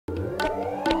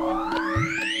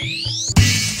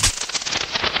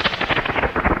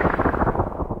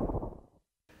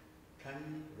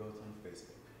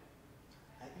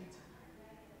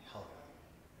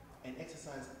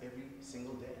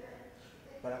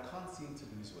can't seem to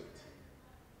lose weight.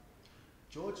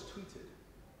 George tweeted,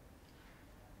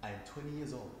 I am 20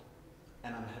 years old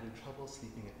and I'm having trouble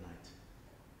sleeping at night.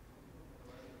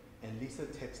 And Lisa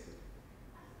texted,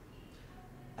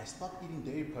 I stopped eating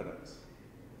dairy products,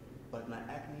 but my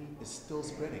acne is still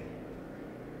spreading.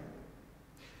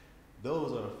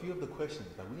 Those are a few of the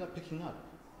questions that we are picking up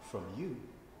from you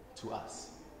to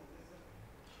us.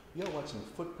 You are watching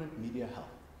Footprint Media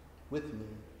Health with me,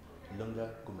 Lunga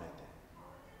Gumede.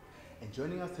 And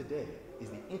joining us today is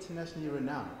the internationally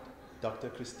renowned Dr.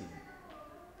 Christine,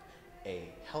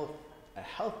 a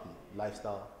healthy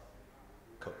lifestyle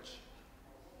coach.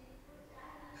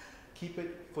 Keep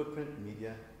it Footprint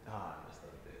Media.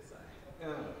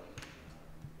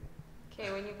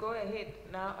 Okay, when you go ahead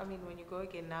now, when you go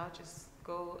again now, just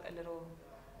go a little,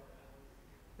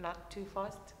 not too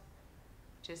fast,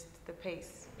 just the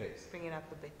pace. Bring it up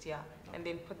a bit, yeah. Okay. And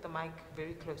then put the mic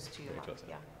very close to your mouth,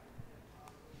 yeah.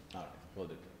 All right, will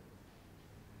do.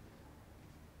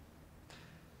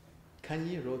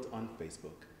 Kanye wrote on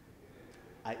Facebook,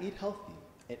 I eat healthy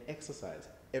and exercise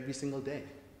every single day,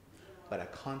 but I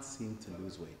can't seem to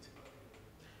lose weight.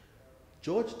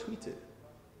 George tweeted,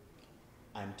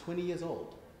 I'm 20 years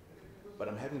old, but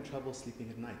I'm having trouble sleeping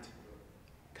at night.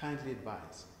 Kindly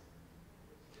advise.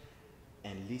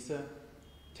 And Lisa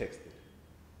texted,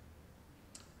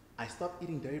 I stopped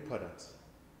eating dairy products,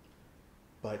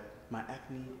 but my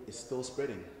acne is still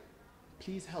spreading.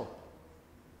 Please help.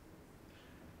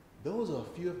 Those are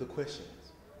a few of the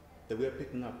questions that we are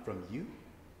picking up from you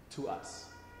to us.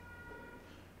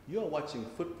 You are watching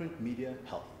Footprint Media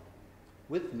Health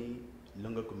with me,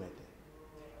 Lunga Gumede.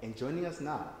 And joining us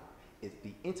now is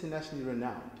the internationally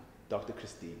renowned Dr.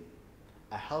 Christine,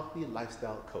 a healthy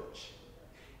lifestyle coach.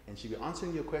 And she'll be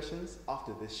answering your questions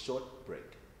after this short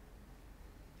break.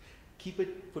 Keep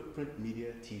it Footprint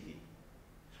Media TV,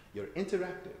 your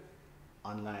interactive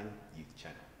online youth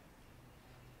channel.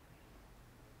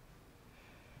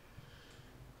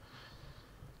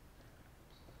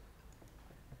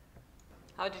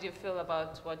 How did you feel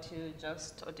about what you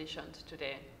just auditioned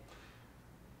today?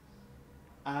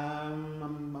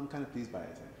 I'm kind of pleased by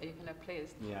it. Are you kind of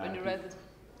pleased? Yeah. When you read it?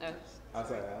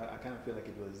 I kind of feel like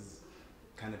it was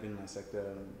kind of in my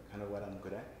sector, kind of what I'm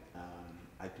good at.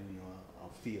 I do know, I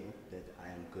feel that I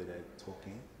am good at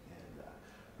talking and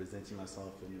presenting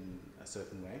myself in a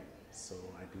certain way. So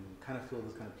I do kind of feel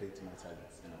this kind of play to my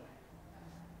talents in a way.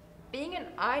 Being an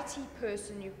IT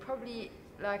person, you're probably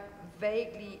like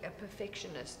vaguely a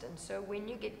perfectionist, and so when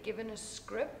you get given a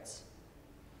script,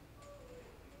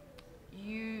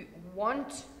 you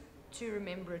want to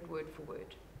remember it word for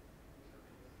word.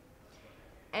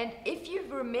 And if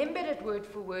you've remembered it word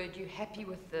for word, you're happy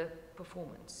with the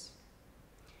performance.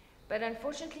 But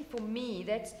unfortunately for me,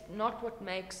 that's not what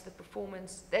makes the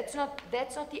performance, that's not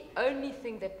the only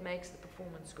thing that makes the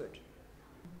performance good.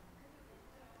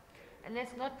 And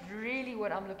that's not really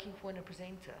what I'm looking for in a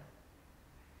presenter.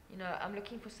 You know, I'm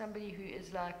looking for somebody who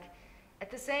is like, at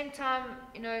the same time,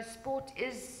 you know, sport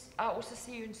is, I also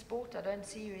see you in sport. I don't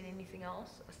see you in anything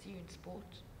else. I see you in sport.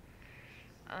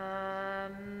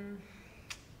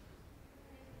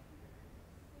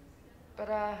 But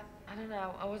I don't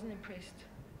know, I wasn't impressed.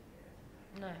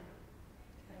 No.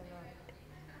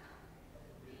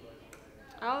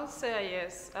 I'll say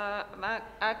yes.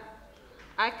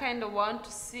 I kind of want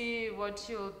to see what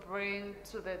you'll bring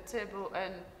to the table,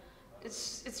 and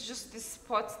it's just this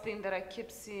sports thing that I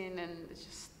keep seeing, and it's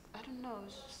just, I don't know,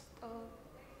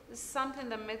 it's something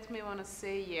that makes me want to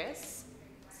say yes.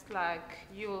 It's like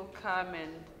you'll come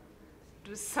and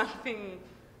do something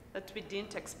that we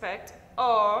didn't expect,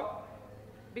 or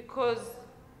because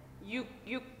you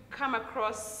come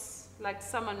across like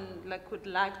someone like would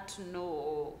like to know,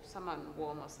 or someone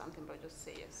warm or something, but just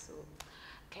say yes. So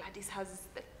Gladys has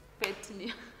the fate in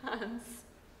your hands.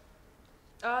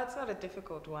 It's not a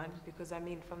difficult one, because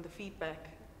from the feedback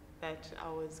that I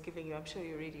was giving you, I'm sure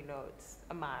you already know it's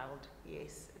a mild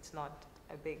yes. It's not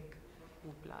a big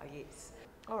hoopla yes.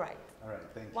 All right. All right,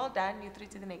 thank you. Well done. You're through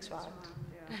to the next round.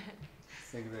 Yeah.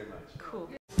 Thank you very much. Cool.